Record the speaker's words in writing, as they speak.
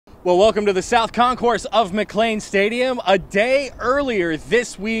Well, welcome to the South Concourse of McLean Stadium. A day earlier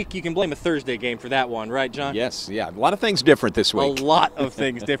this week. You can blame a Thursday game for that one, right, John? Yes, yeah. A lot of things different this week. A lot of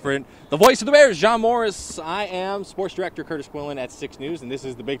things different. The voice of the Bears, John Morris. I am Sports Director Kurtis Quillin at 6 News, and this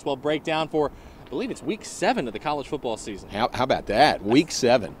is the Big 12 breakdown for, I believe it's week 7 of the college football season. How about that? Week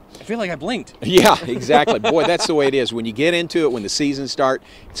 7. I feel like I blinked. Yeah, exactly. Boy, that's the way it is. When you get into it, when the season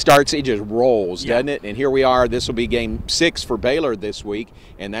starts, it just rolls, doesn't it? And here we are. This will be game 6 for Baylor this week,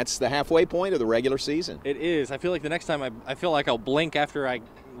 and that's the halfway point of the regular season. It is. I feel like the next time I feel like I'll blink after I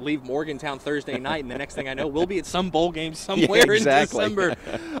leave Morgantown Thursday night, and the next thing I know, we'll be at some bowl game somewhere in December.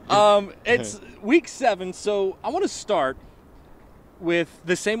 It's week 7, so I want to start with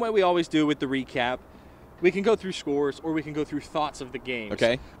the same way we always do with the recap. We can go through scores or we can go through thoughts of the games.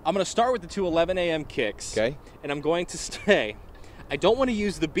 Okay. I'm going to start with the two 11 a.m. kicks. Okay. And I'm going to say, I don't want to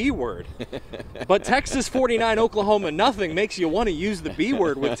use the B word, but Texas 49, Oklahoma nothing makes you want to use the B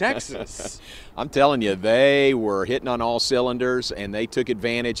word with Texas. I'm telling you, they were hitting on all cylinders, and they took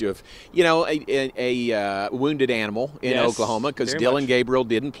advantage of, a wounded animal in Oklahoma, because Dylan Gabriel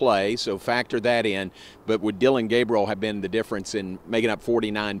didn't play, so factor that in. But would Dylan Gabriel have been the difference in making up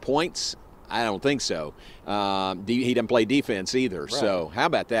 49 points? I don't think so. He didn't play defense either. Right. So how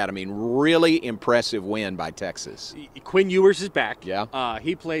about that? I mean, really impressive win by Texas. Quinn Ewers is back. Yeah.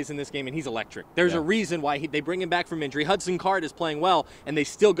 He plays in this game, and he's electric. There's a reason why they bring him back from injury. Hudson Card is playing well, and they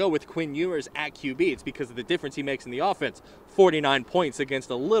still go with Quinn Ewers at QB. It's because of the difference he makes in the offense. 49 points against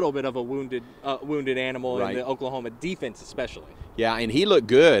a little bit of a wounded animal in the Oklahoma defense especially. Yeah, and he looked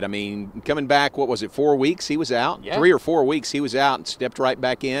good. I mean, coming back, 4 weeks he was out? Yeah. 3 or 4 weeks he was out and stepped right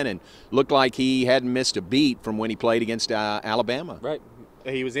back in and looked like he hadn't missed a beat from when he played against Alabama. Right.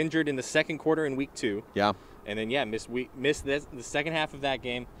 He was injured in the second quarter in week 2. Yeah. And then, missed the second half of that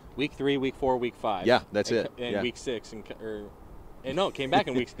game, week 3, week 4, week 5. Yeah, that's it. And week 6. Came back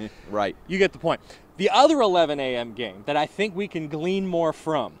in weeks. Right. You get the point. The other 11 a.m. game that I think we can glean more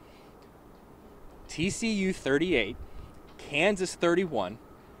from, TCU 38, Kansas 31,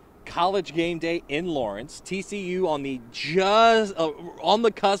 College game day in Lawrence. TCU on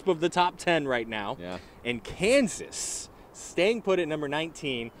the cusp of the top 10 right now. Yeah. And Kansas staying put at number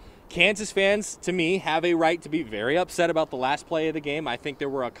 19. Kansas fans, to me, have a right to be very upset about the last play of the game. I think there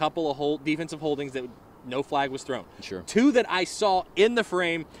were a couple of defensive holdings that no flag was thrown. Sure. 2 that I saw in the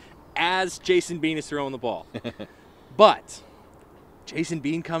frame as Jason Bean is throwing the ball. But Jason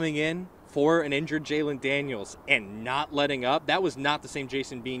Bean coming in for an injured Jalen Daniels and not letting up, that was not the same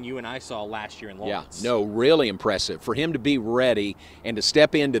Jason Bean you and I saw last year in Lawrence. Yeah, no, really impressive. For him to be ready and to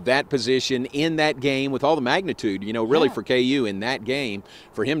step into that position in that game with all the magnitude, really for KU in that game,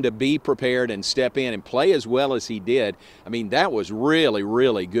 for him to be prepared and step in and play as well as he did, I mean, that was really,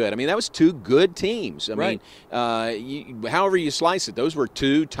 really good. I mean, that was 2 good teams. I mean, however you slice it, those were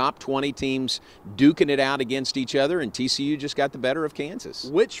 2 top 20 teams duking it out against each other, and TCU just got the better of Kansas.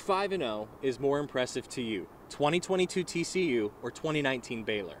 Which 5-0 is more impressive to you, 2022 TCU or 2019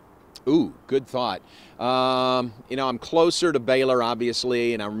 Baylor? Ooh, good thought. I'm closer to Baylor,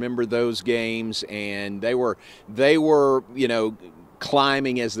 obviously, and I remember those games, and they were,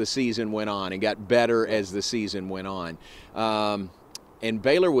 climbing as the season went on and got better as the season went on. And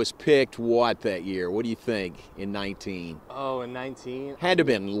Baylor was picked that year? What do you think in 19? Oh, in 19? Had to have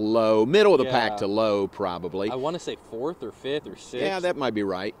been low, middle of the pack to low probably. I want to say 4th or 5th or 6th. Yeah, that might be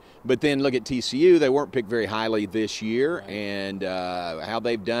right. But then look at TCU. They weren't picked very highly this year. Right. And how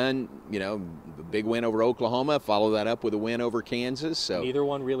they've done, the big win over Oklahoma, follow that up with a win over Kansas. So neither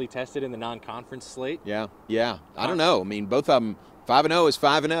one really tested in the non-conference slate. Yeah. I don't know. I mean, both of them, 5-0 is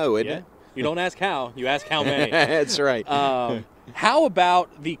 5-0, isn't it? You don't ask how, you ask how many. That's right. How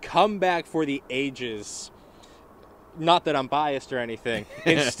about the comeback for the ages? Not that I'm biased or anything.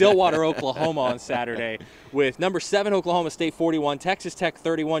 In Stillwater, Oklahoma on Saturday with number 7 Oklahoma State 41, Texas Tech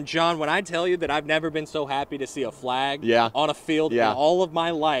 31. John, when I tell you that I've never been so happy to see a flag on a field in all of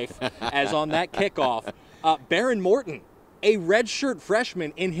my life as on that kickoff, Baron Morton, a redshirt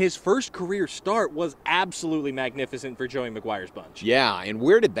freshman in his first career start, was absolutely magnificent for Joey McGuire's bunch. Yeah, and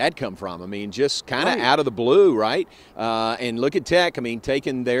where did that come from? I mean, just kind of out of the blue, right? And look at Tech, I mean,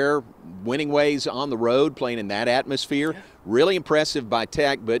 taking their winning ways on the road, playing in that atmosphere. Really impressive by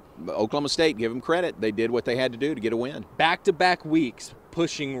Tech, but Oklahoma State, give them credit. They did what they had to do to get a win. Back-to-back weeks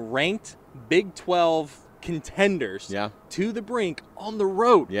pushing ranked Big 12 contenders to the brink on the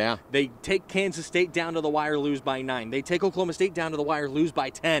road. Yeah. They take Kansas State down to the wire, lose by 9. They take Oklahoma State down to the wire, lose by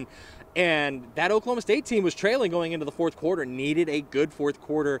 10. And that Oklahoma State team was trailing going into the fourth quarter, needed a good fourth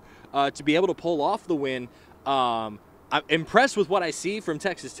quarter to be able to pull off the win. I'm impressed with what I see from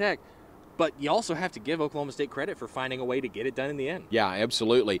Texas Tech. But you also have to give Oklahoma State credit for finding a way to get it done in the end. Yeah,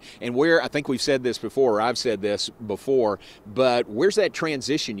 absolutely. And I think we've said this before, or I've said this before, but where's that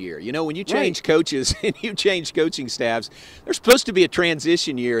transition year? You know, when you change coaches and you change coaching staffs, there's supposed to be a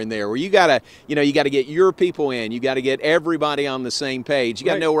transition year in there where you got to get your people in. You got to get everybody on the same page. You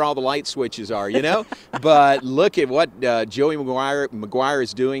got to know where all the light switches are, you know? But look at what Joey McGuire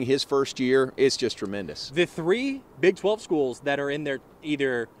is doing his first year. It's just tremendous. The 3 Big 12 schools that are in their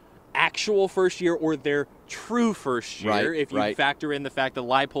either actual first year or their true first year, if you factor in the fact that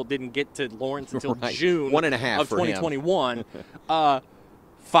Leipold didn't get to Lawrence until June 1.5 of 2021.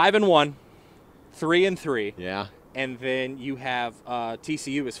 5-1, 3-3. Yeah. And then you have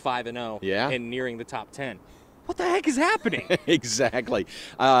TCU is 5-0 and nearing the top 10. What the heck is happening? Exactly.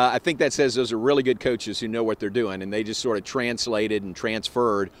 I think that says those are really good coaches who know what they're doing, and they just sort of translated and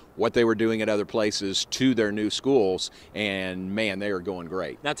transferred what they were doing at other places to their new schools, and, man, they are going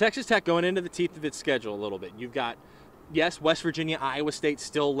great. Now, Texas Tech going into the teeth of its schedule a little bit. You've got, yes, West Virginia, Iowa State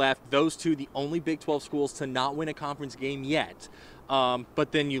still left. Those two, the only Big 12 schools to not win a conference game yet.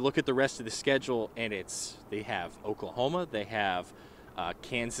 But then you look at the rest of the schedule, and they have Oklahoma, they have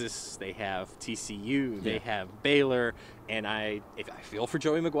Kansas, they have TCU, they have Baylor, and I feel for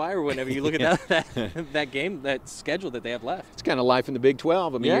Joey McGuire whenever you look at that game, that schedule that they have left. It's kind of life in the Big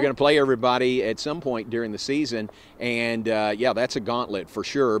 12. I mean, you're going to play everybody at some point during the season, and that's a gauntlet for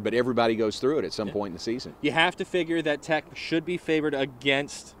sure, but everybody goes through it at some point in the season. You have to figure that Tech should be favored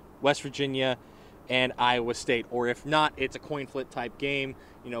against West Virginia and Iowa State, or if not, it's a coin flip type game,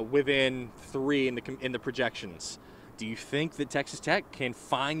 within 3 in the projections. Do you think that Texas Tech can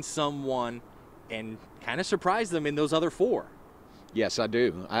find someone and kind of surprise them in those other 4? Yes, I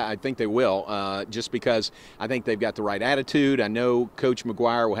do. I think they will, just because I think they've got the right attitude. I know Coach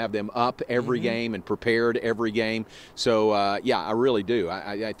McGuire will have them up every game and prepared every game. So, I really do.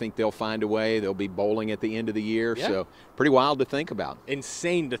 I think they'll find a way. They'll be bowling at the end of the year. Yeah. So, pretty wild to think about.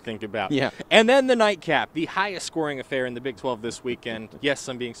 Insane to think about. Yeah. And then the nightcap, the highest scoring affair in the Big 12 this weekend. Yes,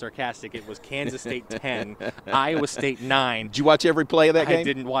 I'm being sarcastic. It was Kansas State 10, Iowa State 9. Did you watch every play of that game? I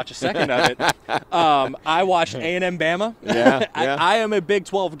didn't watch a second of it. I watched A&M Bama. Yeah. I am a Big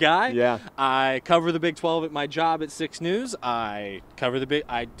 12 guy. Yeah. I cover the Big 12 at my job at 6 News. I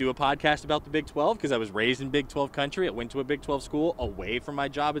do a podcast about the Big 12 because I was raised in Big 12 country. I went to a Big 12 school away from my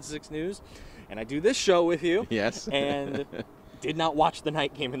job at 6 News. And I do this show with you. Yes. And did not watch the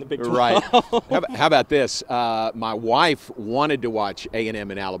night game in the Big 12. Right. How about this? My wife wanted to watch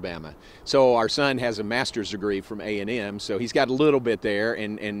A&M in Alabama. So our son has a master's degree from A&M, so he's got a little bit there,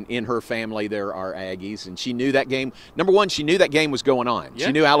 and in her family there are Aggies. And she knew that game. Number one, she knew that game was going on. Yeah.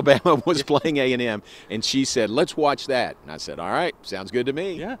 She knew Alabama was playing A&M, and she said, let's watch that. And I said, all right, sounds good to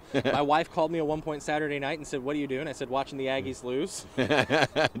me. Yeah. My wife called me at one point Saturday night and said, what are you doing? I said, watching the Aggies lose.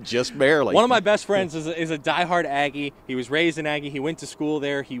 Just barely. One of my best friends is a diehard Aggie. He was raised in Aggie. He went to school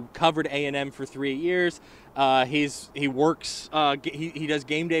there. He covered A&M for 3 years. He works. He does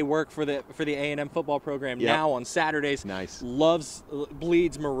game day work for the A&M football program now on Saturdays. Nice.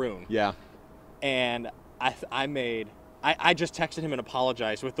 Bleeds maroon. Yeah. And I just texted him and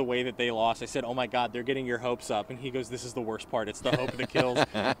apologized with the way that they lost. I said, oh my God, they're getting your hopes up. And he goes, this is the worst part. It's the hope that kills.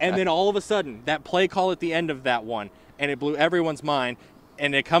 And then all of a sudden, that play call at the end of that one, and it blew everyone's mind.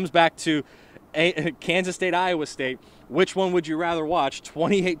 And it comes back to Kansas State, Iowa State. Which one would you rather watch,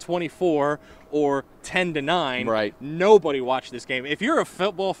 28-24 or 10-9? Right. Nobody watched this game. If you're a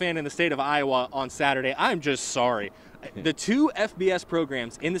football fan in the state of Iowa on Saturday, I'm just sorry. The 2 FBS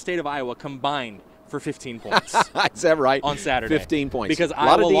programs in the state of Iowa combined for 15 points. Is that right? On Saturday. 15 points. Because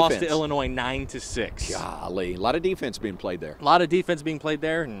Iowa lost to Illinois 9-6. Golly, a lot of defense being played there. A lot of defense being played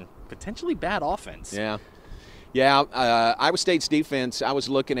there and potentially bad offense. Yeah. Yeah, Iowa State's defense, I was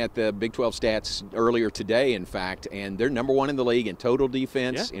looking at the Big 12 stats earlier today, in fact, and they're number 1 in the league in total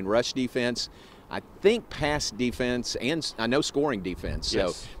defense, in rush defense. I think pass defense, and I know scoring defense.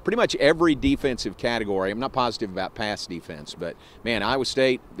 Yes. So pretty much every defensive category. I'm not positive about pass defense, but, man, Iowa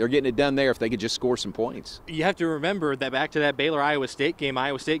State, they're getting it done there if they could just score some points. You have to remember that back to that Baylor-Iowa State game,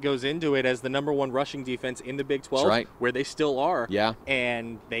 Iowa State goes into it as the number 1 rushing defense in the Big 12, that's right. Where they still are. Yeah.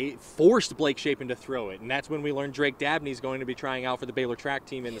 And they forced Blake Shapen to throw it, and that's when we learned Drake Dabney's going to be trying out for the Baylor track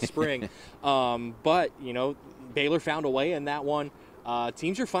team in the spring. But, Baylor found a way in that one.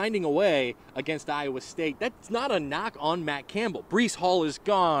 Teams are finding a way against Iowa State. That's not a knock on Matt Campbell. Breece Hall is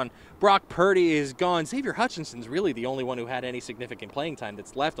gone. Brock Purdy is gone. Xavier Hutchinson's really the only one who had any significant playing time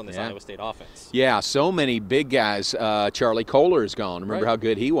that's left on this Iowa State offense. Yeah, so many big guys. Charlie Kohler is gone. Remember how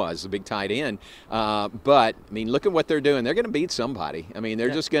good he was, the big tight end. But, I mean, look at what they're doing. They're going to beat somebody. I mean, they're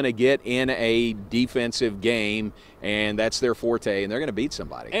just going to get in a defensive game, and that's their forte, and they're going to beat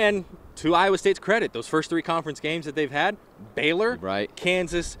somebody. And to Iowa State's credit, those first 3 conference games that they've had, Baylor, right.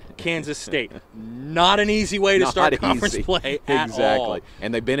 Kansas State. Not an easy way to start conference play at exactly. all.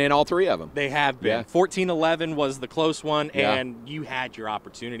 And they've been in all 3 of them. They have been. Yeah. 14-11 was the close one, and you had your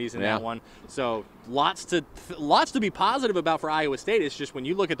opportunities in that one. So lots to be positive about for Iowa State. It's just when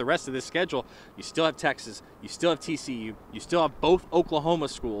you look at the rest of this schedule, you still have Texas, you still have TCU, you still have both Oklahoma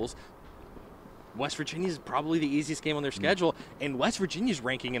schools. West Virginia is probably the easiest game on their schedule, and West Virginia's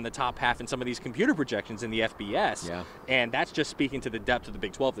ranking in the top half in some of these computer projections in the FBS, and that's just speaking to the depth of the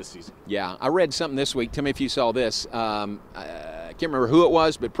Big 12 this season. Yeah, I read something this week. Tell me if you saw this. I can't remember who it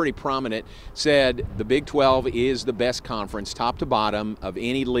was, but pretty prominent, said the Big 12 is the best conference, top to bottom, of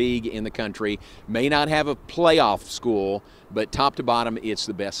any league in the country. May not have a playoff school, but top to bottom, it's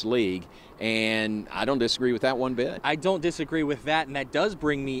the best league. And I don't disagree with that one bit. I don't disagree with that, and that does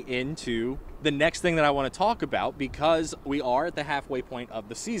bring me into the next thing that I want to talk about, because we are at the halfway point of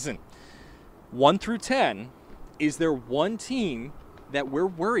the season. 1 through 10, is there one team that we're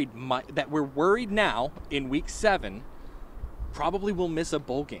worried now in week 7 probably will miss a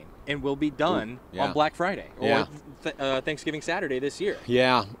bowl game and will be done on Black Friday or Thanksgiving Saturday this year?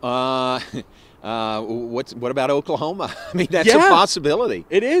 Yeah. What about Oklahoma? I mean, that's a possibility.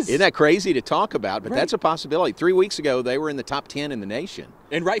 It is. Isn't that crazy to talk about? But that's a possibility. 3 weeks ago, they were in the top 10 in the nation.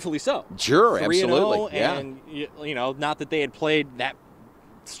 And rightfully so. Sure, 3-0, absolutely. And, you know, not that they had played that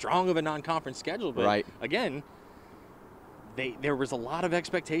strong of a non-conference schedule, but again, there was a lot of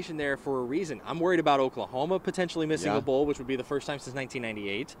expectation there for a reason. I'm worried about Oklahoma potentially missing a bowl, which would be the first time since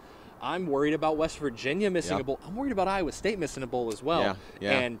 1998. I'm worried about West Virginia missing a bowl. I'm worried about Iowa State missing a bowl as well.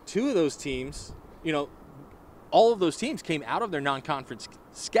 And 2 of those teams, you know, all of those teams came out of their non-conference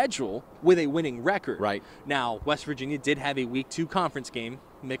schedule with a winning record. Right. Now, West Virginia did have a week 2 conference game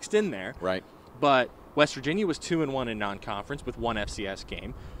mixed in there. Right. But West Virginia was 2-1 in non-conference with 1 FCS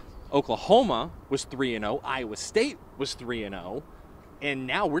game. Oklahoma was 3-0. Iowa State was 3-0. And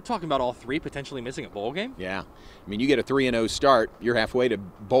now we're talking about all 3 potentially missing a bowl game. Yeah. I mean, you get a 3-0 start, you're halfway to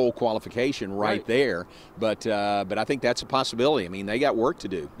bowl qualification right there. But I think that's a possibility. I mean, they got work to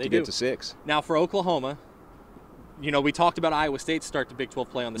do to get to 6. Now, for Oklahoma, you know, we talked about Iowa State start to Big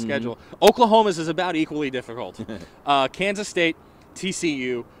 12 play on the schedule. Oklahoma's is about equally difficult. Kansas State,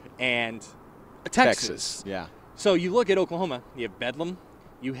 TCU, and Texas. Yeah. So you look at Oklahoma, you have Bedlam,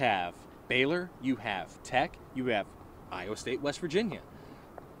 you have Baylor, you have Tech, you have Iowa State, West Virginia.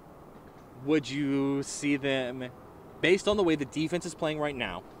 Would you see them, based on the way the defense is playing right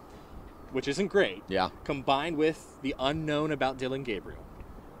now, which isn't great, combined with the unknown about Dylan Gabriel,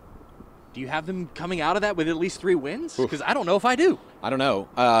 do you have them coming out of that with at least 3 wins? Because I don't know if I do. I don't know.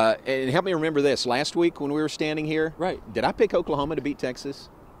 And help me remember this. Last week when we were standing here, did I pick Oklahoma to beat Texas?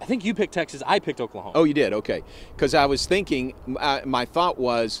 I think you picked Texas. I picked Oklahoma. Oh, you did? Okay. Because I was thinking, my thought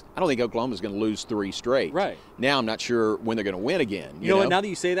was, I don't think Oklahoma's going to lose 3 straight. Right. Now I'm not sure when they're going to win again. You know what? Now that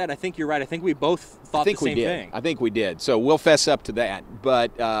you say that, I think you're right. I think we both thought the same thing. I think we did. So we'll fess up to that.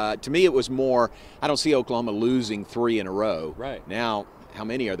 But to me, it was more, I don't see Oklahoma losing 3 in a row. Right. Now, how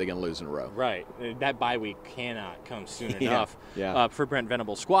many are they going to lose in a row? Right. That bye week cannot come soon enough for Brent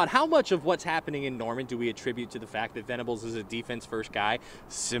Venables' squad. How much of what's happening in Norman do we attribute to the fact that Venables is a defense-first guy,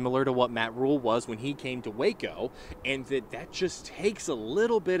 similar to what Matt Rule was when he came to Waco, and that just takes a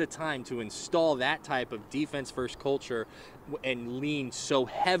little bit of time to install that type of defense-first culture and lean so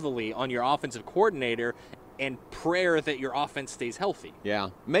heavily on your offensive coordinator and prayer that your offense stays healthy? Yeah,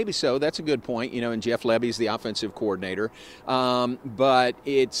 maybe so. That's a good point. You know, and Jeff Levy's the offensive coordinator. But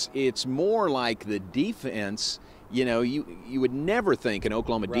it's more like the defense. You know, you would never think an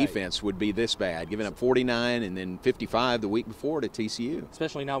Oklahoma defense would be this bad, giving up 49 and then 55 the week before to TCU.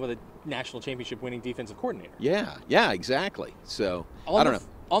 Especially now with a national championship winning defensive coordinator. Yeah, exactly. So, I don't know.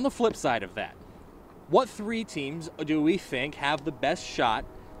 On the flip side of that, what 3 teams do we think have the best shot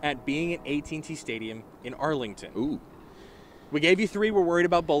at being at AT&T Stadium in Arlington? Ooh. We gave you 3 we're worried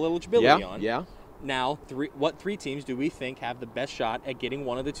about bowl eligibility on. Yeah. Now, what 3 teams do we think have the best shot at getting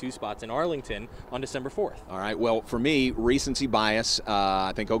one of the 2 spots in Arlington on December 4th? All right. Well, for me, recency bias,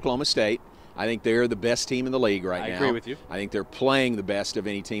 I think Oklahoma State. I think they're the best team in the league right now. I agree with you. I think they're playing the best of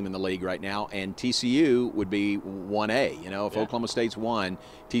any team in the league right now. And TCU would be 1A. You know, if Oklahoma State's 1,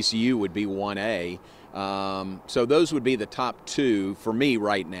 TCU would be 1A. So those would be the top 2 for me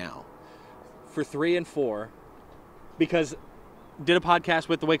right now. For 3 and 4, because did a podcast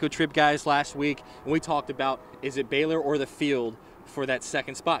with the Waco Trip guys last week, and we talked about, is it Baylor or the field for that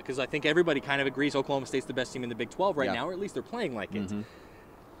second spot? Because I think everybody kind of agrees Oklahoma State's the best team in the Big 12 right now, or at least they're playing like it.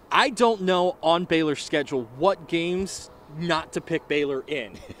 I don't know on Baylor's schedule what games not to pick Baylor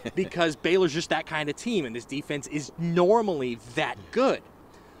in, because Baylor's just that kind of team, and this defense is normally that good.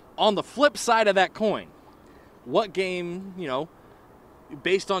 On the flip side of that coin, what game,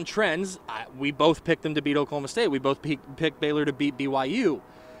 based on trends, we both picked them to beat Oklahoma State. We both picked Baylor to beat BYU.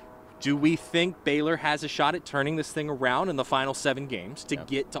 Do we think Baylor has a shot at turning this thing around in the final 7 games to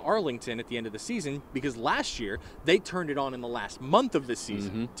get to Arlington at the end of the season? Because last year, they turned it on in the last month of the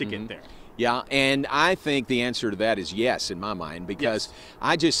season to get there. Yeah, and I think the answer to that is yes in my mind, because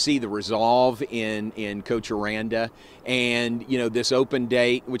I just see the resolve in Coach Aranda, and this open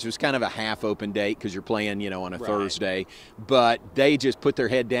date, which was kind of a half open date because you're playing on a Thursday, but they just put their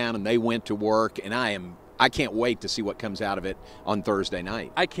head down and they went to work, and I can't wait to see what comes out of it on Thursday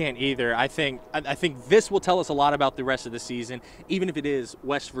night. I can't either. I think this will tell us a lot about the rest of the season, even if it is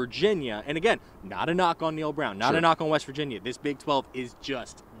West Virginia. And again, not a knock on Neil Brown, not a knock on West Virginia. This Big 12 is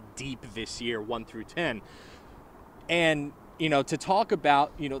just deep this year, 1 through 10. And, to talk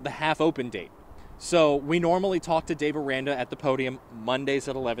about, the half open date. So we normally talk to Dave Aranda at the podium Mondays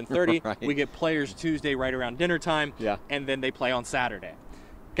at 11:30. Right. We get players Tuesday right around dinner time, and then they play on Saturday.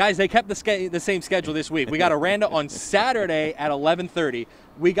 Guys, they kept the same schedule this week. We got Aranda on Saturday at 11:30.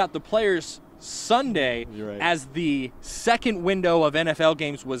 We got the players Sunday as the second window of NFL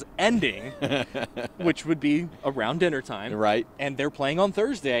games was ending, which would be around dinner time. Right. And they're playing on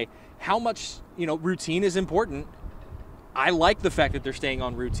Thursday. How much, routine is important. I like the fact that they're staying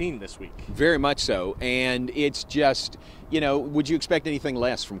on routine this week. Very much so. And it's just, would you expect anything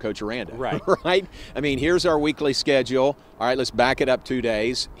less from Coach Aranda? Right. Right? I mean, here's our weekly schedule. All right, let's back it up 2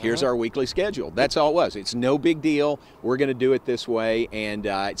 days. Here's our weekly schedule. That's all it was. It's no big deal. We're going to do it this way. And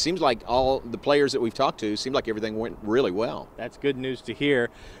it seems like all the players that we've talked to, seemed like everything went really well. That's good news to hear.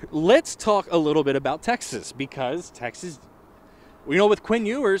 Let's talk a little bit about Texas, because Texas, with Quinn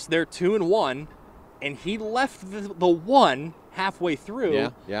Ewers, they're 2-1. And he left the 1 halfway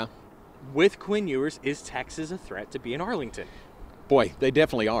through. Yeah. With Quinn Ewers, is Texas a threat to be in Arlington? Boy, they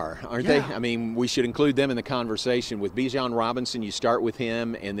definitely are, aren't they? I mean, we should include them in the conversation. With Bijan Robinson, you start with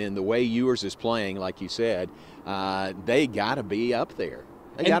him, and then the way Ewers is playing, like you said, they got to be up there.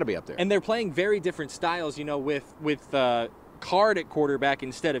 They got to be up there. And they're playing very different styles, with Card at quarterback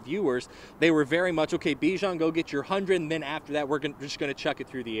instead of Ewers. They were very much, okay, Bijan, go get your 100, and then after that, we're just going to chuck it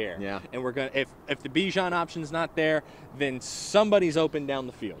through the air. Yeah. And we're going to, if the Bijan option's not there, then somebody's open down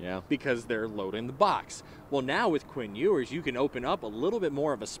the field. Yeah. Because they're loading the box. Well, now with Quinn Ewers, you can open up a little bit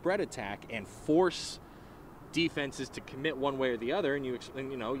more of a spread attack and force defenses to commit one way or the other, and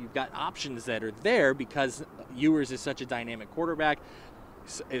you've got options that are there because Ewers is such a dynamic quarterback,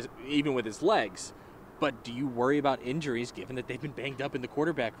 even with his legs. But do you worry about injuries, given that they've been banged up in the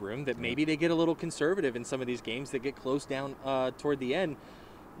quarterback room, that maybe they get a little conservative in some of these games that get close down toward the end?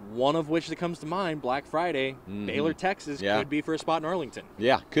 One of which that comes to mind, Black Friday, Baylor, Texas, could be for a spot in Arlington.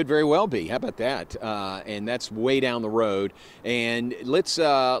 Yeah, could very well be. How about that? And that's way down the road. And let's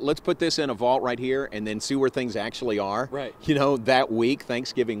put this in a vault right here and then see where things actually are. Right. That week,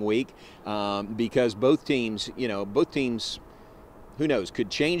 Thanksgiving week, because both teams, who knows, could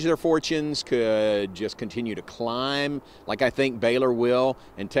change their fortunes, could just continue to climb like I think Baylor will,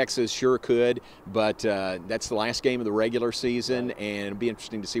 and Texas sure could, but that's the last game of the regular season, and it'll be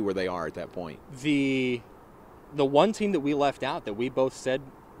interesting to see where they are at that point. The one team that we left out that we both said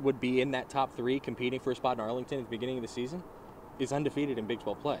would be in that top 3 competing for a spot in Arlington at the beginning of the season is undefeated in Big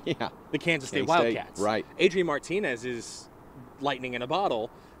 12 play. Yeah. The Kansas State Wildcats. Right. Adrian Martinez is lightning in a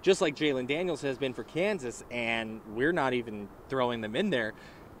bottle, just like Jalen Daniels has been for Kansas, and we're not even throwing them in there.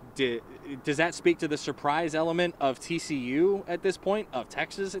 Does that speak to the surprise element of TCU at this point, of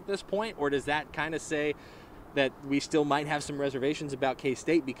Texas at this point, or does that kind of say that we still might have some reservations about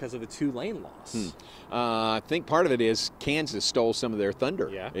K-State because of the Tulane loss? I think part of it is Kansas stole some of their thunder,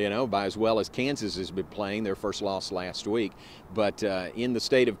 by as well as Kansas has been playing, their first loss last week. But in the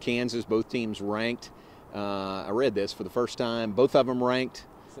state of Kansas, both teams ranked. I read this for the first time. Both of them ranked.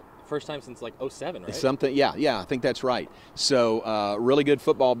 First time since like 07, right? Something, yeah, I think that's right. So really good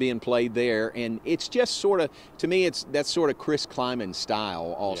football being played there, and it's just sort of, to me, that's sort of Chris Kleiman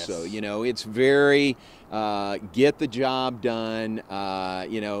style also. Yes. It's very get the job done.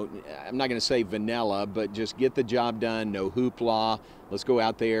 I'm not going to say vanilla, but just get the job done. No hoopla. Let's go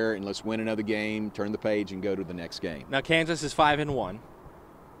out there and let's win another game, turn the page, and go to the next game. Now Kansas is 5-1,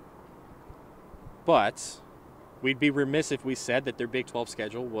 but we'd be remiss if we said that their Big 12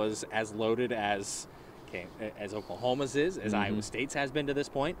 schedule was as loaded as Oklahoma's is, as Iowa State's has been to this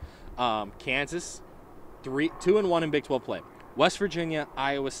point. Kansas, 2-1 in Big 12 play. West Virginia,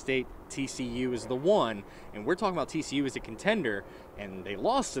 Iowa State, TCU is the one, and we're talking about TCU as a contender, and they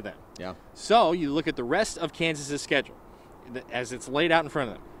lost to them. Yeah. So you look at the rest of Kansas's schedule as it's laid out in front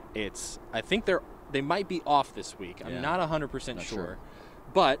of them. I think they might be off this week. I'm not 100% sure.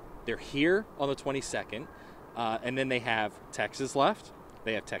 But They're here on the 22nd, and then they have Texas left.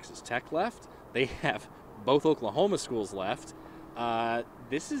 They have Texas Tech left. They have both Oklahoma schools left.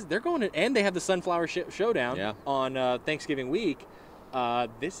 They're going to, and they have the Sunflower Showdown on Thanksgiving week.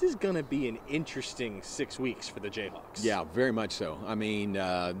 This is going to be an interesting 6 weeks for the Jayhawks. Yeah, very much so. I mean,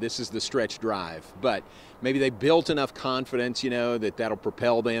 this is the stretch drive, but maybe they built enough confidence, that that'll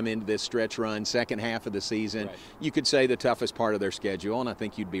propel them into this stretch run, second half of the season. Right. You could say the toughest part of their schedule, and I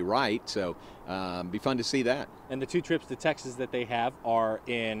think you'd be right. So, be fun to see that. And the 2 trips to Texas that they have are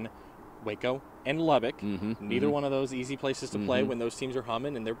in Waco and Lubbock. Neither one of those easy places to play when those teams are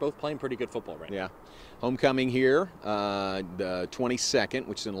humming, and they're both playing pretty good football right now. Yeah. Homecoming here, the 22nd,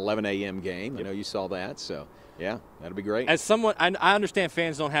 which is an 11 a.m. game. I know you saw that, so yeah, that'll be great. As someone, I understand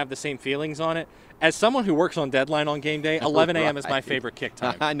fans don't have the same feelings on it. As someone who works on deadline on game day, 11 a.m. is my favorite kick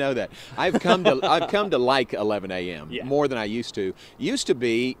time. I know that. I've come to like 11 a.m. more than I used to. Used to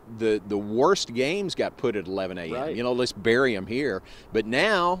be the worst games got put at 11 a.m. Right. Let's bury them here. But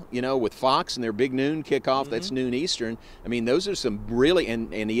now, with Fox and their big noon kickoff, that's noon Eastern. I mean, those are some really,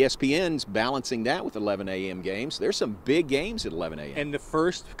 and ESPN's balancing that with 11 a.m. games. There's some big games at 11 a.m. And the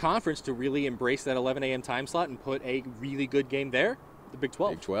first conference to really embrace that 11 a.m. time slot and put a really good game there, the Big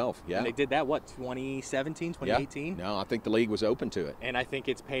 12. Big 12, yeah. And they did that, 2017, 2018? Yeah. No, I think the league was open to it. And I think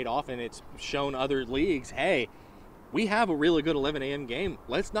it's paid off, and it's shown other leagues, hey, we have a really good 11 a.m. game.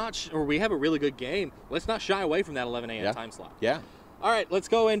 Let's not, or we have a really good game. Let's not shy away from that 11 a.m. time slot. Yeah. All right, let's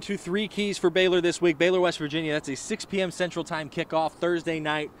go into 3 keys for Baylor this week. Baylor, West Virginia, that's a 6 p.m. Central Time kickoff Thursday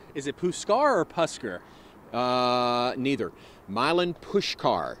night. Is it Puskar or Pusker? Neither. Milan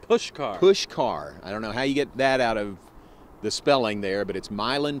Pushkar. Pushkar. Pushkar. I don't know how you get that out of the spelling there, but it's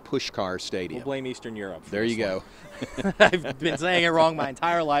Milan Pushkar Stadium. We'll blame Eastern Europe. There you go. I've been saying it wrong my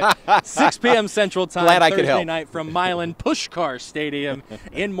entire life. 6 p.m. Central Time, Glad I could Thursday help. night from Milan Pushkar Stadium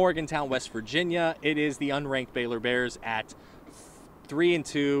in Morgantown, West Virginia. It is the unranked Baylor Bears at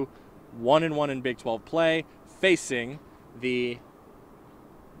 3-2, 1-1 in Big 12 play, facing the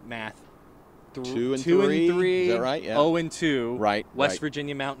math. 2 and 3. 3. Is that right? Yeah. 0-2. Right. West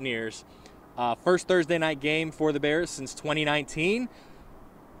Virginia Mountaineers. First Thursday night game for the Bears since 2019.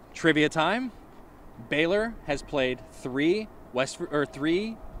 Trivia time. Baylor has played 3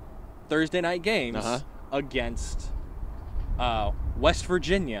 Thursday night games against West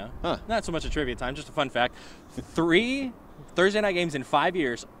Virginia. Not so much a trivia time, just a fun fact. 3 Thursday night games in 5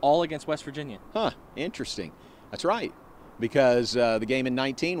 years, all against West Virginia. Interesting. That's right. Because the game in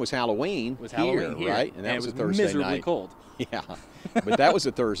 19 was Halloween. Here, right? And that was a Thursday miserably night. Cold. Yeah, but that was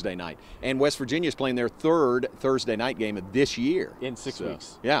a Thursday night. And West Virginia's playing their 3rd Thursday night game of this year. In 6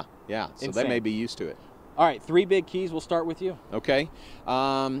 weeks. Yeah. So Insane. they may be used to it. All right, 3 big keys. We'll start with you. Okay.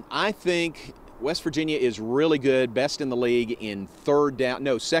 I think West Virginia is really good, best in the league in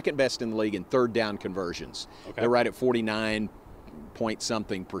second best in the league in third down conversions. Okay. They're right at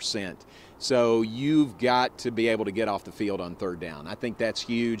 49-point-something%. So you've got to be able to get off the field on third down. I think that's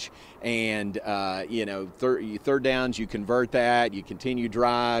huge. And, third downs, you convert that, you continue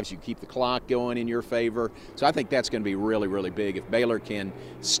drives, you keep the clock going in your favor. So I think that's going to be really, really big if Baylor can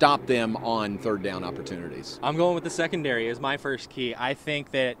stop them on third down opportunities. I'm going with the secondary as my first key. I think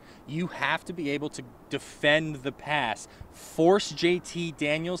that you have to be able to defend the pass. Force JT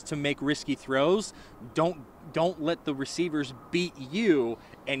Daniels to make risky throws. Don't let the receivers beat you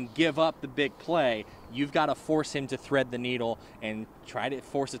and give up the big play. You've got to force him to thread the needle and try to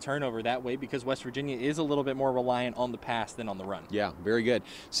force a turnover that way, because West Virginia is a little bit more reliant on the pass than on the run. Yeah, very good.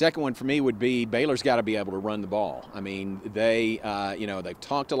 Second one for me would be Baylor's got to be able to run the ball. I mean, they've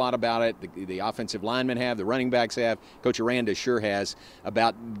talked a lot about it. The offensive linemen have, the running backs have. Coach Aranda sure has,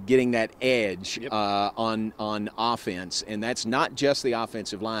 about getting that edge on offense. And that's not just the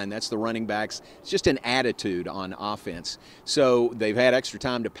offensive line. That's the running backs. It's just an attitude on offense. So they've had extra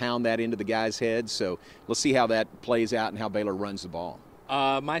time to pound that into the guys' heads. So let's see how that plays out and how Baylor runs the ball.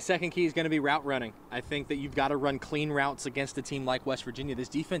 My second key is going to be route running. I think that you've got to run clean routes against a team like West Virginia. This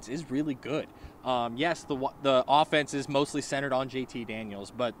defense is really good. Yes, the offense is mostly centered on JT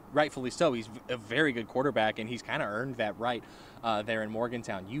Daniels, but rightfully so. He's a very good quarterback, and he's kind of earned that right there in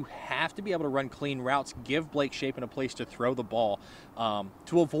Morgantown. You have to be able to run clean routes, give Blake Shapen a place to throw the ball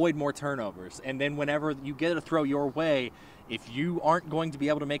to avoid more turnovers. And then whenever you get a throw your way, if you aren't going to be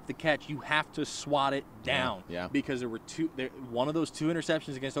able to make the catch, you have to swat it down. Yeah. Because one of those 2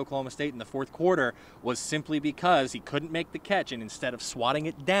 interceptions against Oklahoma State in the fourth quarter was simply because he couldn't make the catch, and instead of swatting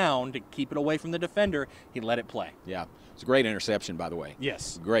it down to keep it away from the defender, he let it play. Yeah. It's a great interception, by the way.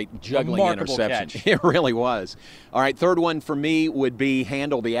 Yes. Great juggling Remarkable interception. catch. It really was. All right, third one for me would be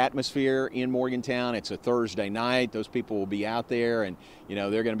handle the atmosphere in Morgantown. It's a Thursday night. Those people will be out there, and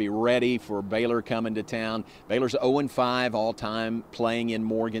they're going to be ready for Baylor coming to town. Baylor's 0-5 all-time playing in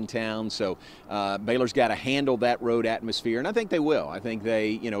Morgantown, so Baylor's got to handle that road atmosphere, and I think they will. I think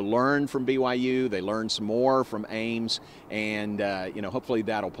they learn from BYU. They learn some more from Ames, and hopefully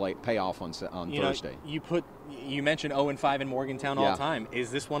that'll pay off on Thursday. You mentioned 0-5 in Morgantown all time.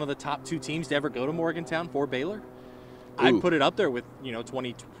 Is this one of the top 2 teams to ever go to Morgantown for Baylor? I'd put it up there with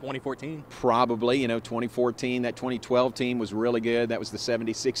 2014. Probably 2014. That 2012 team was really good. That was the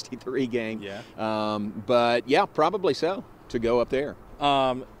 70-63 game. Yeah. But yeah, probably so to go up there.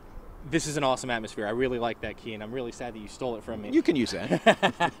 This is an awesome atmosphere. I really like that key, and I'm really sad that you stole it from me. You can use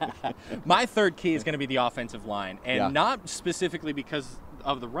that. My third key is going to be the offensive line, and not specifically because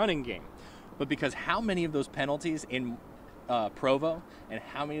of the running game, but because how many of those penalties in Provo and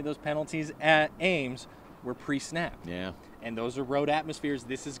how many of those penalties at Ames were pre-snap. Yeah. And those are road atmospheres.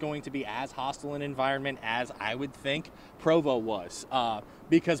 This is going to be as hostile an environment as I would think Provo was.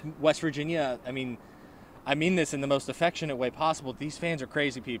 Because West Virginia, I mean this in the most affectionate way possible. These fans are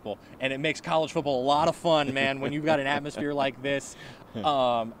crazy people, and it makes college football a lot of fun, man, when you've got an atmosphere like this.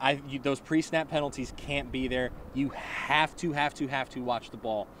 Those pre-snap penalties can't be there. You have to watch the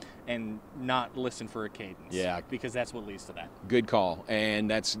ball and not listen for a cadence. Yeah, because that's what leads to that. Good call, and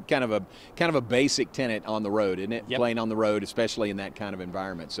that's kind of a basic tenet on the road, isn't it? Yep. Playing on the road, especially in that kind of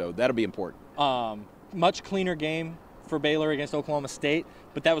environment. So that'll be important. Much cleaner game for Baylor against Oklahoma State,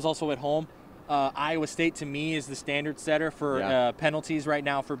 but that was also at home. Iowa State, to me, is the standard setter for penalties right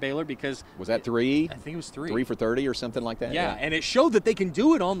now for Baylor because... Was that 3? I think it was 3. 3 for 30 or something like that? Yeah, and it showed that they can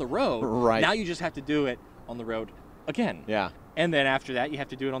do it on the road. Right. Now you just have to do it on the road again. Yeah. And then after that, you have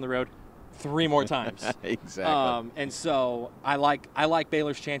to do it on the road 3 more times. Exactly. And so I like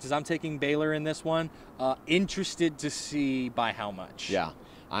Baylor's chances. I'm taking Baylor in this one. Interested to see by how much. Yeah.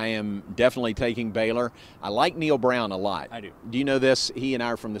 I am definitely taking Baylor. I like Neil Brown a lot. I do. Do you know this? He and I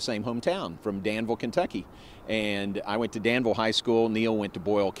are from the same hometown, from Danville, Kentucky. And I went to Danville High School. Neil went to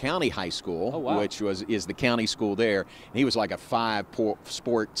Boyle County High School, which is the county school there. And he was like a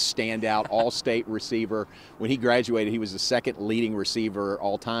 5-sport standout, all-state receiver. When he graduated, he was the second leading receiver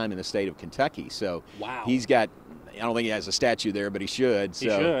all time in the state of Kentucky. So he's got... I don't think he has a statue there, but he should. So,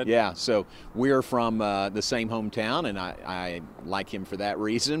 he should. Yeah, so we're from the same hometown, and I like him for that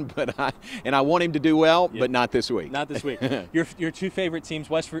reason. But I want him to do well, but not this week. Not this week. Your 2 favorite teams,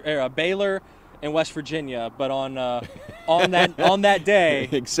 Baylor and West Virginia, but on that day,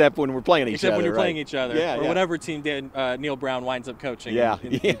 except when we're playing each other, when you're playing each other, or whatever team Neil Brown winds up coaching. Yeah,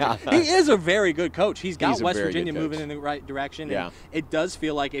 he is a very good coach. He's got West Virginia moving in the right direction. Yeah. And it does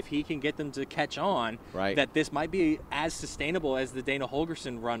feel like if he can get them to catch on, that this might be as sustainable as the Dana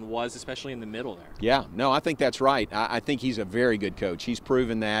Holgorsen run was, especially in the middle there. Yeah, no, I think that's right. I think he's a very good coach. He's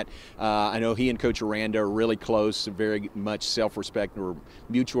proven that. I know he and Coach Aranda are really close, very much self-respect or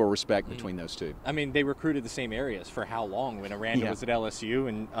mutual respect between those two. I mean, they recruited the same areas for how long when Aranda was at LSU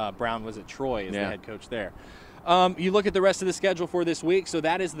and Brown was at Troy as the head coach there. You look at the rest of the schedule for this week, so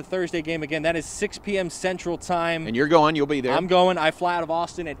that is the Thursday game again. That is 6 p.m. Central Time. And you're going, you'll be there. I'm going. I fly out of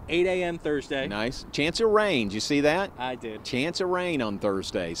Austin at 8 a.m. Thursday. Nice. Chance of rain. Did you see that? I did. Chance of rain on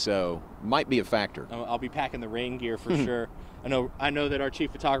Thursday, so might be a factor. I'll be packing the rain gear for sure. I know that our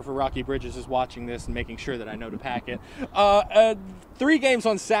chief photographer, Rocky Bridges, is watching this and making sure that I know to pack it. 3 games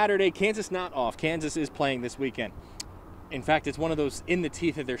on Saturday. Kansas not off. Kansas is playing this weekend. In fact, it's one of those in the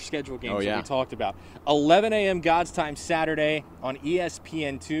teeth of their schedule games that we talked about. 11 a.m. God's Time Saturday on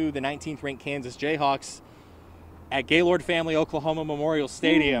ESPN2, the 19th-ranked Kansas Jayhawks at Gaylord Family Oklahoma Memorial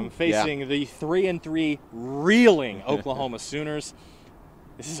Stadium facing the 3-3 reeling Oklahoma Sooners.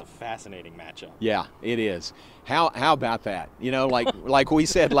 This is a fascinating matchup. Yeah, it is. How about that? Like we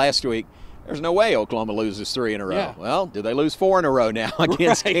said last week, there's no way Oklahoma loses 3 in a row. Yeah. Well, do they lose 4 in a row now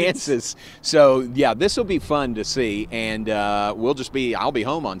against Kansas? So, yeah, this will be fun to see. And I'll be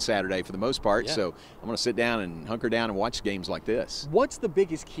home on Saturday for the most part. Yeah. So I'm going to sit down and hunker down and watch games like this. What's the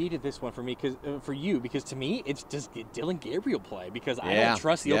biggest key to this one for me? For you? Because to me, it's just Dylan Gabriel play because I don't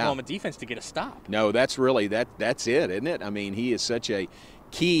trust the Oklahoma defense to get a stop. No, that's really that's it, isn't it? I mean, he is such a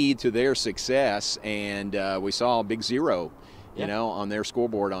key to their success. And we saw a big 0. On their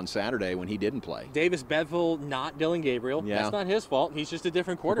scoreboard on Saturday when he didn't play. Davis Bedville, not Dylan Gabriel. Yeah. That's not his fault. He's just a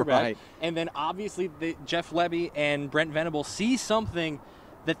different quarterback. Right. And then obviously Jeff Lebby and Brent Venable see something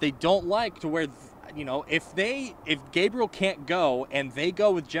that they don't like to where, if Gabriel can't go and they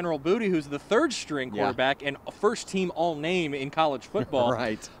go with General Booty, who's the 3rd-string quarterback and a first-team all-name in college football,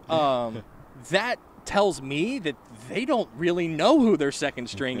 right. That tells me that they don't really know who their second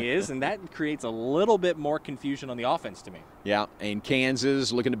string is, and that creates a little bit more confusion on the offense to me. Yeah, and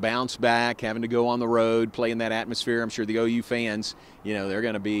Kansas looking to bounce back, having to go on the road, play in that atmosphere. I'm sure the OU fans, they're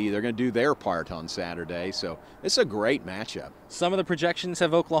going to do their part on Saturday. So it's a great matchup. Some of the projections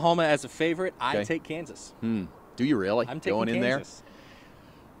have Oklahoma as a favorite. I take Kansas. Do you really? I'm taking going in Kansas. there.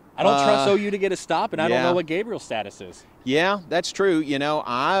 I don't trust OU to get a stop, and I don't know what Gabriel's status is. Yeah, that's true.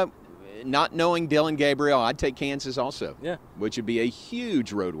 Not knowing Dylan Gabriel, I'd take Kansas also. Yeah. Which would be a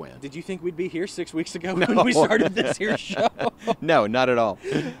huge road win. Did you think we'd be here 6 weeks ago when we started this here show? No, not at all.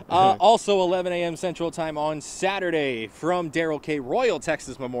 Also 11 a.m. Central Time on Saturday from Darrell K. Royal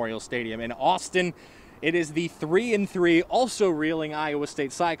Texas Memorial Stadium in Austin. It is the 3-3, also reeling Iowa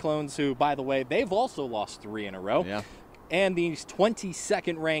State Cyclones, who, by the way, they've also lost 3 in a row. Yeah. And the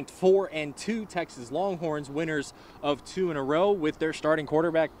 22nd ranked 4-2 Texas Longhorns, winners of 2 in a row with their starting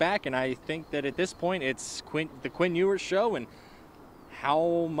quarterback back. And I think that at this point it's the Quinn Ewers show, and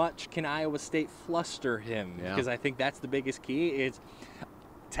how much can Iowa State fluster him? Yeah. Because I think that's the biggest key is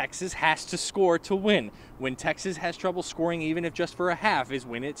Texas has to score to win. When Texas has trouble scoring, even if just for a half, is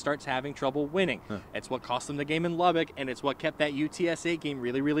when it starts having trouble winning. It's what cost them the game in Lubbock, and it's what kept that UTSA game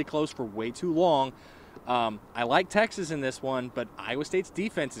really, really close for way too long. I like Texas in this one, but Iowa State's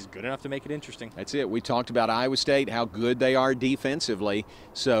defense is good enough to make it interesting. That's it. We talked about Iowa State, how good they are defensively.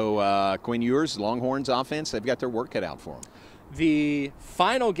 So Quinn Ewers, Longhorns offense, they've got their work cut out for them. The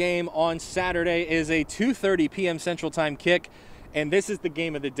final game on Saturday is a 2:30 p.m. Central Time kick, and this is the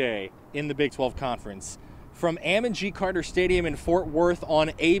game of the day in the Big 12 Conference. From Ammon G. Carter Stadium in Fort Worth on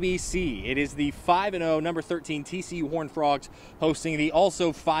ABC, it is the 5-0, number 13 TCU Horned Frogs hosting the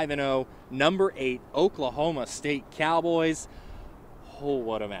also 5-0, number 8 Oklahoma State Cowboys. Oh,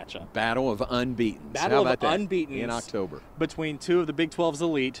 what a matchup. Battle of unbeatens. Battle How of about that? unbeatens In October. between 2 of the Big 12's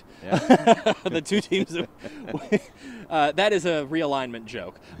elite. Yeah. The 2 teams. That is a realignment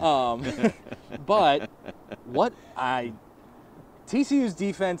joke. But TCU's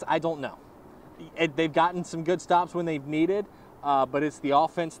defense, I don't know. They've gotten some good stops when they've needed, but it's the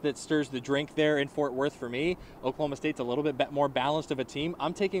offense that stirs the drink there in Fort Worth for me. Oklahoma State's a little bit more balanced of a team.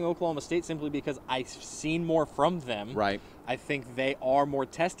 I'm taking Oklahoma State simply because I've seen more from them. Right. I think they are more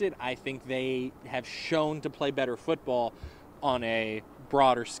tested. I think they have shown to play better football on a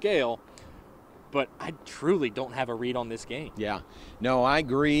broader scale. But I truly don't have a read on this game. Yeah. No, I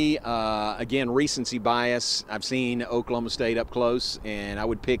agree. Again, recency bias. I've seen Oklahoma State up close, and I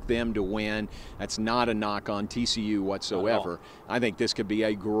would pick them to win. That's not a knock on TCU whatsoever. I think this could be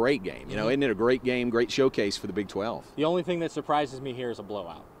a great game. Isn't it a great game, great showcase for the Big 12? The only thing that surprises me here is a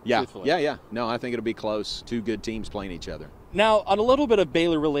blowout. Yeah. Truthfully. Yeah. No, I think it'll be close. 2 good teams playing each other. Now, on a little bit of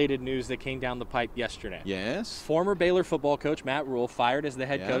Baylor-related news that came down the pipe yesterday. Yes. Former Baylor football coach Matt Rule fired as the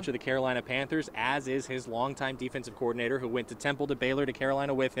head Yeah. coach of the Carolina Panthers, as is his longtime defensive coordinator who went to Temple to Baylor to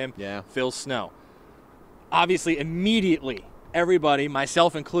Carolina with him, Yeah. Phil Snow. Obviously, immediately, everybody,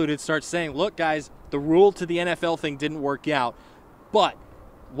 myself included, starts saying, look, guys, the Rule to the NFL thing didn't work out, but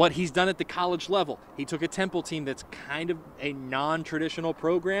what he's done at the college level, he took a Temple team that's kind of a non-traditional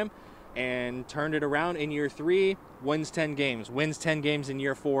program and turned it around in year 3, wins 10 games, wins 10 games in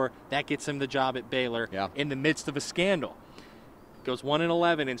year 4. That gets him the job at Baylor in the midst of a scandal. Goes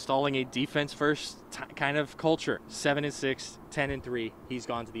 1-11, installing a defense-first kind of culture. 7-6, 10-3. He's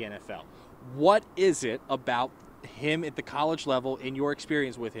gone to the NFL. What is it about him at the college level, in your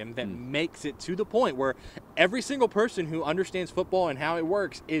experience with him, that makes it to the point where every single person who understands football and how it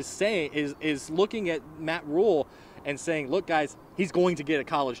works is looking at Matt Rule and saying, look, guys, he's going to get a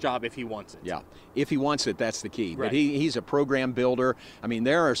college job if he wants it. Yeah, if he wants it, that's the key. Right. But he's a program builder. I mean,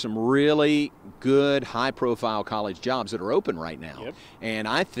 there are some really good, high-profile college jobs that are open right now. Yep. And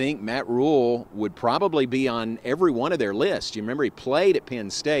I think Matt Rule would probably be on every one of their lists. You remember he played at Penn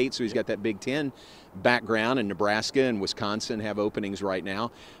State, so he's got that Big Ten background, and Nebraska and Wisconsin have openings right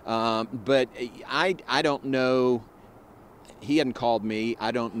now. But I don't know. He hadn't called me.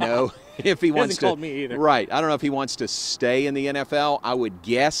 I don't know if he wants to. He hasn't called me either. Right. I don't know if he wants to stay in the NFL. I would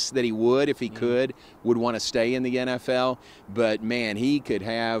guess that he would, if he would want to stay in the NFL. But, man, he could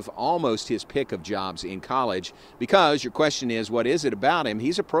have almost his pick of jobs in college, because your question is, what is it about him?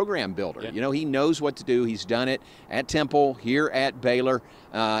 He's a program builder. Yeah. He knows what to do. He's done it at Temple, here at Baylor,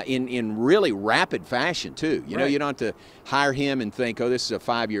 in really rapid fashion, too. You don't have to hire him and think, oh, this is a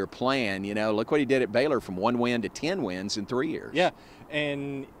 5-year plan. Look what he did at Baylor, from 1 win to 10 wins in 3 years. Yeah,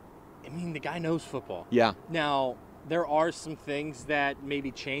 and I mean, the guy knows football. Yeah. Now, there are some things that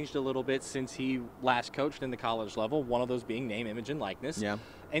maybe changed a little bit since he last coached in the college level, one of those being name, image, and likeness. Yeah.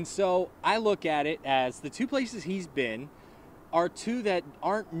 And so I look at it as the 2 places he's been, are two that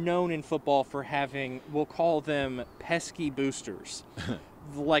aren't known in football for having, we'll call them pesky boosters,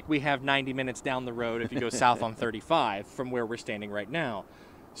 like we have 90 minutes down the road if you go south on 35 from where we're standing right now.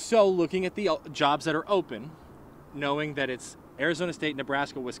 So looking at the jobs that are open, knowing that it's Arizona State,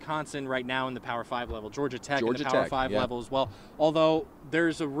 Nebraska, Wisconsin right now in the Power 5 level, Georgia Tech in the Power 5 level as well. Although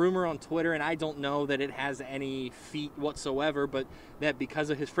there's a rumor on Twitter, and I don't know that it has any feet whatsoever, but that because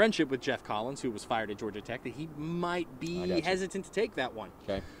of his friendship with Jeff Collins, who was fired at Georgia Tech, that he might be hesitant to take that one.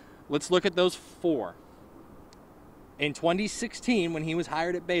 Okay. Let's look at those 4. In 2016, when he was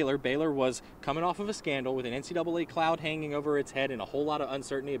hired at Baylor, Baylor was coming off of a scandal with an NCAA cloud hanging over its head and a whole lot of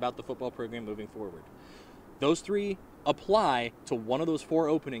uncertainty about the football program moving forward. Those 3 apply to one of those 4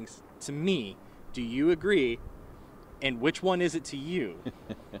 openings to me. Do you agree? And which one is it to you?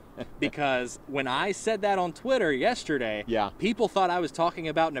 Because when I said that on Twitter yesterday, people thought I was talking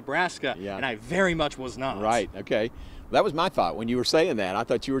about Nebraska, and I very much was not. Right, okay. That was my thought when you were saying that. I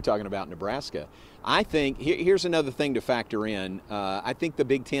thought you were talking about Nebraska. I think, here's another thing to factor in. I think the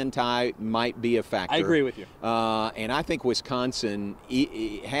Big Ten tie might be a factor. I agree with you. And I think Wisconsin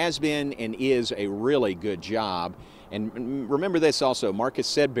has been and is a really good job. And remember this also, Marcus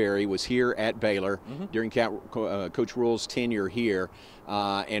Sedberry was here at Baylor during Coach Rule's tenure here.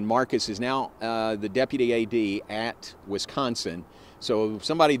 And Marcus is now the deputy AD at Wisconsin. So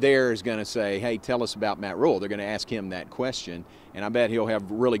somebody there is going to say, hey, tell us about Matt Rule. They're going to ask him that question, and I bet he'll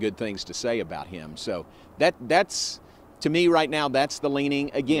have really good things to say about him. So that's, to me right now, that's the leaning,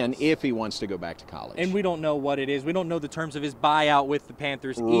 again, if he wants to go back to college. And we don't know what it is. We don't know the terms of his buyout with the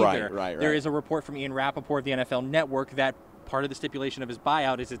Panthers either. Right. There is a report from Ian Rappaport of the NFL Network that part of the stipulation of his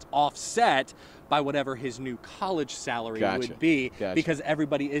buyout is it's offset by whatever his new college salary would be, because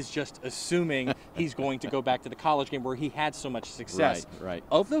everybody is just assuming he's going to go back to the college game where he had so much success. Right.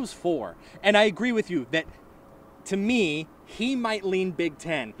 Of those 4, and I agree with you that, to me, he might lean Big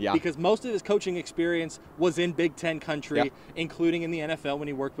Ten because most of his coaching experience was in Big Ten country, including in the NFL when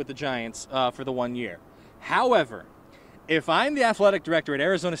he worked with the Giants for the 1 year. However, if I'm the athletic director at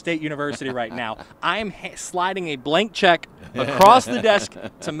Arizona State University right now, I'm sliding a blank check across the desk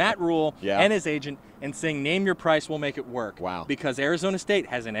to Matt Rule and his agent and saying, name your price, we'll make it work. Wow. Because Arizona State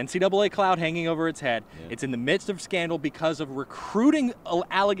has an NCAA cloud hanging over its head. It's in the midst of scandal because of recruiting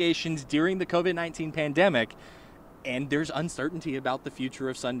allegations during the COVID-19 pandemic. And there's uncertainty about the future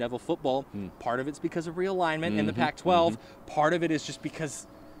of Sun Devil football. Part of it's because of realignment in the Pac-12. Part of it is just because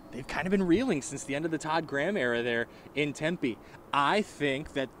they've kind of been reeling since the end of the Todd Graham era there in Tempe. I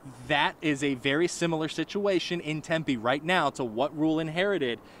think that that is a very similar situation in Tempe right now to what Rule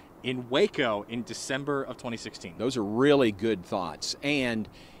inherited in Waco in December of 2016. Those are really good thoughts. And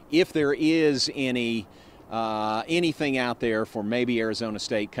if there is anything out there for maybe Arizona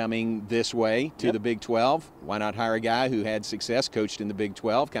State coming this way to the Big 12, why not hire a guy who had success, coached in the Big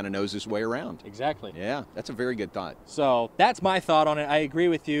 12, kind of knows his way around? Exactly. Yeah, that's a very good thought. So that's my thought on it. I agree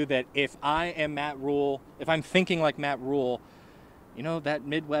with you that if I am Matt Rule, if I'm thinking like Matt Rule, you know, that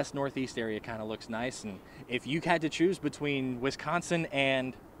Midwest Northeast area kind of looks nice. And if you had to choose between Wisconsin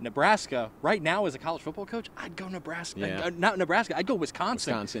and Nebraska, right now as a college football coach, I'd go Nebraska. Not Nebraska, I'd go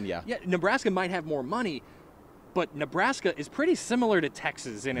Wisconsin. Yeah, Nebraska might have more money, but Nebraska is pretty similar to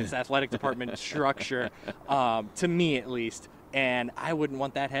Texas in its athletic department structure, to me at least. And I wouldn't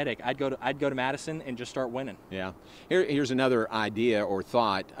want that headache. I'd go to Madison and just start winning. Yeah. Here's another idea or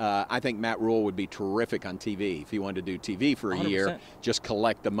thought. I think Matt Rule would be terrific on TV if he wanted to do TV for a 100%. Year. Just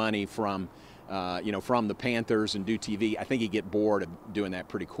collect the money from the Panthers and do TV. I think he'd get bored of doing that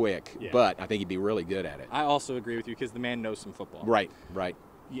pretty quick. But I think he'd be really good at it. I also agree with you because the man knows some football. Right.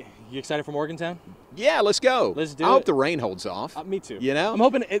 Yeah, you excited for Morgantown? Yeah, let's go. Let's do it. I hope the rain holds off. Me too. You know? I'm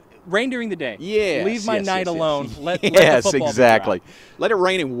hoping rain during the day. Yes. Leave my night alone. Let the football exactly. Let it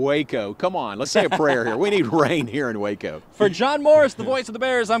rain in Waco. Come on, let's say a prayer here. We need rain here in Waco. For John Morris, the voice of the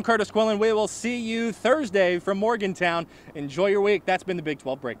Bears, I'm Kurtis Quillin. We will see you Thursday from Morgantown. Enjoy your week. That's been the Big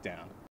 12 Breakdown.